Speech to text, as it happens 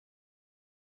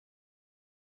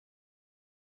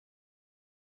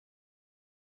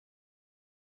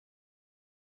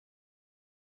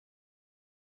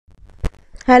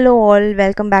Hello all,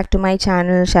 welcome back to my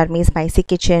channel Sharmi Spicy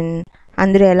Kitchen.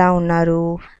 అందరూ ఎలా ఉన్నారు?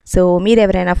 So మీరు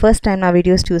ఎవరైనా ఫస్ట్ టైం నా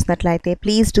వీడియోస్ చూసినట్లయితే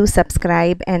ప్లీజ్ డూ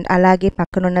సబ్స్క్రైబ్ అండ్ అలాగే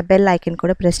పక్కనున్న బెల్ ఐకాన్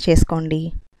కూడా ప్రెస్ చేసుకోండి.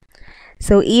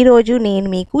 సో ఈరోజు నేను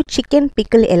మీకు చికెన్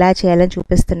పికిల్ ఎలా చేయాలని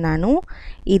చూపిస్తున్నాను.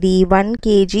 ఇది 1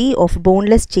 kg ఆఫ్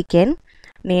బోన్లెస్ చికెన్.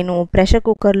 నేను ప్రెషర్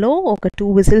కుక్కర్లో ఒక 2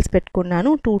 విజిల్స్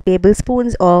పెట్టుకున్నాను. 2 టేబుల్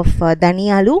స్పూన్స్ ఆఫ్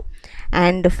ధనియాలు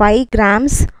అండ్ 5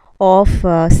 grams ఆఫ్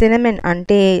సినమన్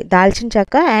అంటే దాల్చిన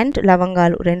చెక్క అండ్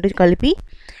లవంగాలు రెండు కలిపి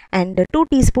and 2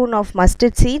 teaspoons of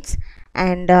mustard seeds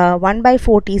and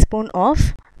 1/4 teaspoon of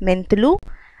మెంతులు,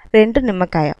 2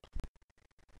 నిమ్మకాయ.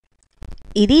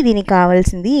 ఇది దీనికి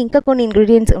కావాల్సింది. ఇంకా కొన్ని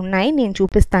ఇంగ్రీడియంట్స్ ఉన్నాయి, నేను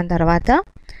చూపిస్తాను తర్వాత.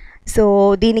 సో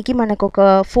దీనికి మనకు ఒక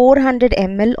 400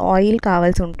 ml ఆయిల్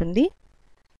కావాల్సి ఉంటుంది.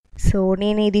 సో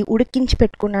నేను ఇది ఉడికించి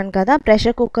పెట్టుకున్నాను కదా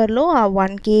ప్రెషర్ కుక్కర్లో ఆ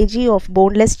 1 kg ఆఫ్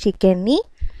బోన్లెస్ చికెన్ని.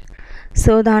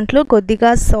 సో దాంట్లో కొద్దిగా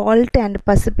సాల్ట్ అండ్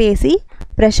పసుపు వేసి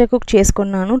ప్రెషర్ కుక్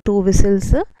చేసుకున్నాను 2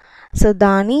 విజిల్స్. సో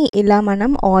దాన్ని ఇలా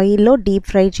మనం ఆయిల్లో డీప్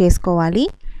ఫ్రై చేసుకోవాలి.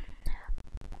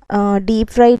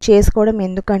 డీప్ ఫ్రై చేసుకోవడం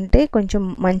ఎందుకంటే కొంచెం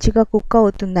మంచిగా కుక్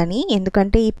అవుతుందని,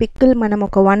 ఎందుకంటే ఈ పికిల్ మనం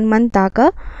ఒక 1 month దాకా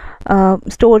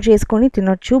స్టోర్ చేసుకొని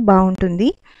తినొచ్చు, బాగుంటుంది.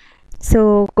 సో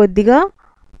కొద్దిగా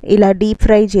ఇలా డీప్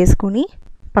ఫ్రై చేసుకొని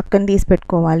పక్కన తీసి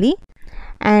పెట్టుకోవాలి.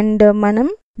 అండ్ మనం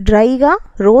డ్రైగా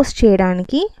రోస్ట్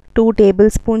చేయడానికి 2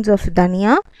 tablespoons of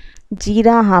dhaniya,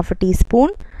 jeera 1/2 teaspoon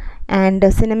and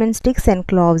cinnamon sticks and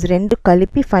cloves 2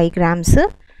 కలిపి 5 grams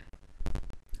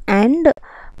and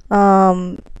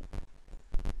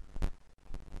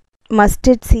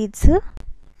mustard seeds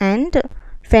and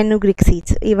fenugreek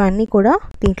seeds ఇవన్నీ కూడా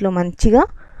దీంట్లో మంచిగా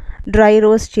డ్రై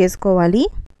రోస్ట్ చేసుకోవాలి.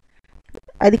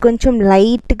 అది కొంచెం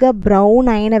లైట్గా బ్రౌన్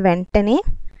అయిన వెంటనే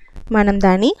మనం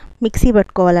దాన్ని మిక్సీ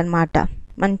పట్టుకోవాలన్నమాట.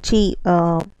 మంచి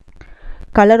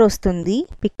కలర్ వస్తుంది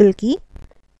పికిల్కి.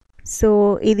 సో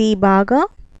ఇది బాగా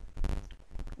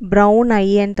బ్రౌన్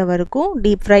అయ్యేంత వరకు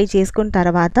డీప్ ఫ్రై చేసుకున్న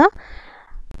తర్వాత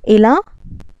ఇలా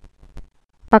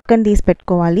పక్కన తీసి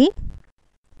పెట్టుకోవాలి.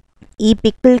 ఈ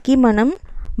పికిల్కి మనం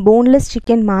బోన్లెస్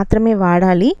చికెన్ మాత్రమే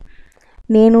వాడాలి.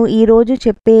 నేను ఈరోజు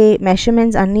చెప్పే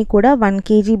మెషర్మెంట్స్ అన్నీ కూడా 1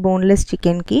 kg బోన్లెస్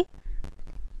చికెన్కి.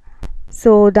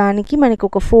 సో దానికి మనకు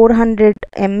ఒక 400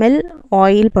 ml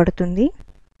ఆయిల్ పడుతుంది.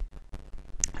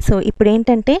 సో ఇప్పుడు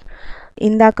ఏంటంటే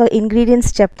ఇందాక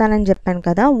ఇంగ్రీడియంట్స్ చెప్తానని చెప్పాను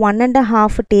కదా,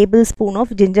 1.5 tablespoon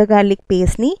ఆఫ్ జింజర్ గార్లిక్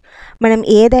పేస్ట్ని మనం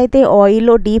ఏదైతే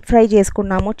ఆయిల్లో డీప్ ఫ్రై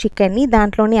చేసుకున్నామో చికెన్ని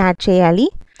దాంట్లోనే యాడ్ చేయాలి.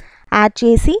 యాడ్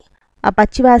చేసి ఆ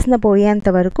పచ్చివాసన పోయేంత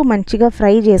వరకు మంచిగా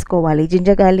ఫ్రై చేసుకోవాలి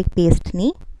జింజర్ గార్లిక్ పేస్ట్ని.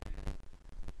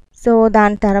 సో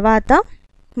దాని తర్వాత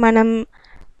మనం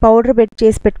పౌడర్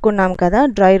చేసి పెట్టుకున్నాం కదా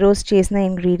డ్రై రోస్ట్ చేసిన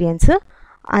ఇంగ్రీడియంట్స్,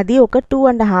 అది ఒక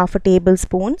 2.5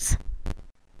 tablespoons.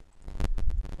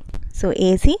 సో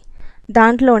వేసి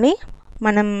దాంట్లోనే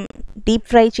మనం డీప్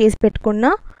ఫ్రై చేసి పెట్టుకున్న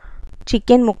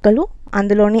చికెన్ ముక్కలు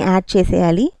అందులోనే యాడ్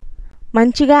చేసేయాలి.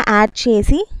 మంచిగా యాడ్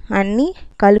చేసి అన్నీ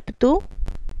కలుపుతూ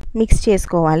మిక్స్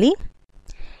చేసుకోవాలి.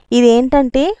 ఇది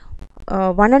ఏంటంటే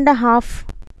 1.5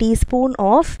 teaspoon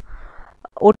ఆఫ్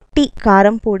ఒట్టి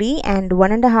కారం పొడి and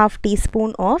 1.5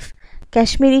 teaspoon of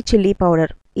Kashmiri chilli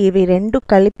powder, ఇవి 2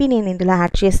 కలిపి నేను ఇందులో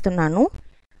యాడ్ చేస్తున్నాను.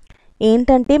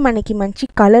 ఏంటంటే మనకి మంచి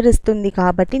కలర్ ఇస్తుంది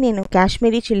కాబట్టి నేను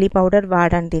కాశ్మీరీ చిల్లీ పౌడర్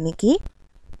వాడాను దీనికి.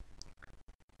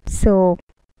 సో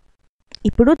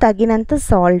ఇప్పుడు తగినంత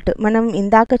సాల్ట్, మనం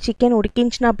ఇందాక చికెన్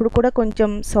ఉడికించినప్పుడు కూడా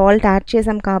కొంచెం సాల్ట్ యాడ్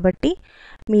చేసాం కాబట్టి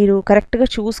మీరు కరెక్ట్గా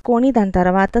చూసుకొని దాని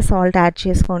తర్వాత సాల్ట్ యాడ్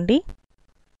చేసుకోండి.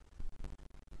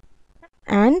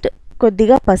 అండ్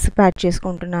కొద్దిగా పసుపు యాడ్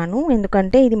చేసుకుంటున్నాను,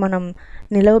 ఎందుకంటే ఇది మనం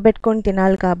నిలవబెట్టుకొని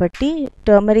తినాలి కాబట్టి.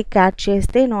 టర్మరిక్ యాడ్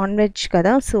చేస్తే నాన్ వెజ్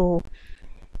కదా, సో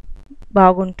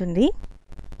బాగుంటుంది.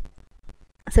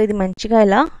 సో ఇది మంచిగా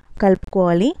ఇలా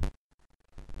కలుపుకోవాలి.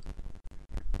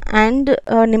 అండ్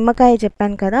నిమ్మకాయ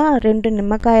చెప్పాను కదా, 2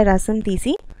 నిమ్మకాయ రసం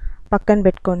తీసి పక్కన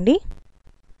పెట్టుకోండి.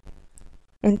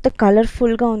 ఎంత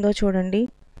కలర్ఫుల్గా ఉందో చూడండి.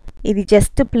 ఇది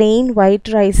జస్ట్ ప్లెయిన్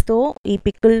వైట్ రైస్తో ఈ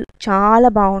పికిల్ చాలా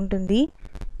బాగుంటుంది.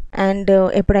 అండ్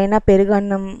ఎప్పుడైనా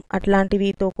పెరుగన్నం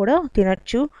అట్లాంటివితో కూడా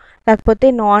తినచ్చు. లేకపోతే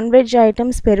నాన్ వెజ్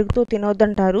ఐటమ్స్ పెరుగుతో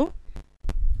తినొద్దంటారు,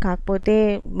 కాకపోతే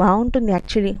బాగుంటుంది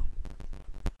యాక్చువల్లీ.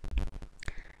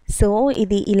 సో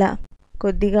ఇది ఇలా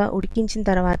కొద్దిగా ఉడికించిన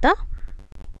తర్వాత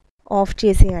ఆఫ్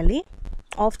చేసేయాలి.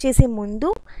 ఆఫ్ చేసే ముందు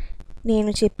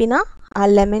నేను చెప్పిన ఆ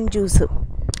లెమన్ జ్యూస్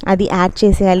అది యాడ్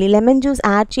చేసేయాలి. లెమన్ జ్యూస్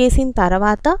యాడ్ చేసిన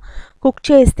తర్వాత కుక్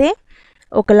చేస్తే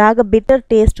ఒకలాగా బిటర్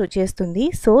టేస్ట్ వచ్చేస్తుంది.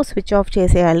 సో స్విచ్ ఆఫ్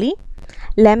చేసేయాలి.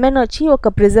 లెమన్ వచ్చి ఒక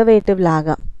ప్రిజర్వేటివ్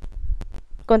లాగా,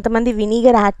 కొంతమంది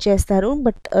వినీగర్ యాడ్ చేస్తారు,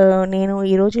 బట్ నేను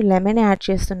ఈరోజు లెమన్ యాడ్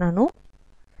చేస్తున్నాను.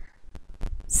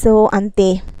 సో అంతే,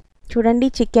 చూడండి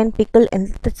చికెన్ పికిల్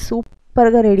ఎంత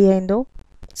సూపర్గా రెడీ అయిందో.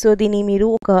 సో దీన్ని మీరు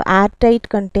ఒక ఎయిర్ టైట్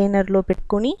కంటైనర్లో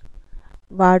పెట్టుకొని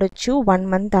వాడొచ్చు. 1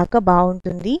 మంత్ దాకా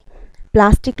బాగుంటుంది.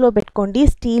 ప్లాస్టిక్లో పెట్టుకోండి,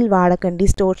 స్టీల్ వాడకండి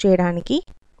స్టోర్ చేయడానికి.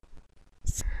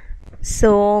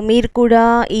 సో మీరు కూడా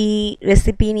ఈ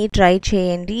రెసిపీని ట్రై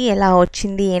చేయండి. ఎలా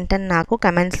వచ్చింది ఏంటని నాకు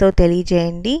కమెంట్స్లో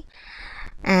తెలియజేయండి.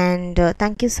 And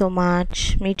thank you so much.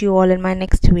 Meet you all in my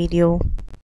next video.